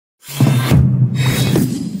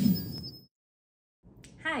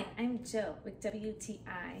Hi, I'm Jill with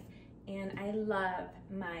WTI, and I love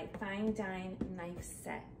my FineDine knife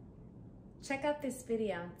set. Check out this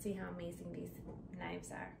video and see how amazing these knives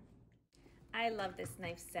are. I love this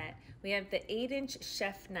knife set. We have the 8-inch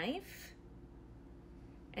chef knife,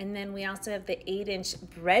 and then we also have the 8-inch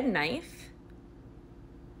bread knife.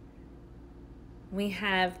 We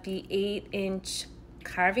have the 8-inch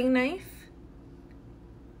carving knife,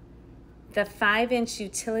 the 5-inch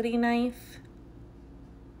utility knife,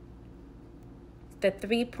 the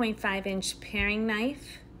 3.5-inch paring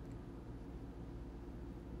knife,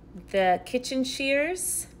 the kitchen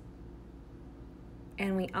shears,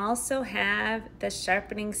 and we also have the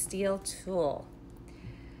sharpening steel tool.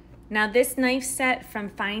 Now this knife set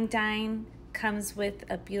from FineDine comes with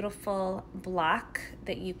a beautiful block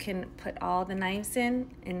that you can put all the knives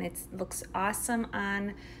in, and it looks awesome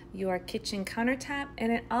on your kitchen countertop,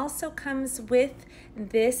 and it also comes with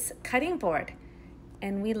this cutting board,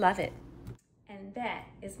 and we love it. And that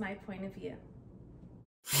is my point of view.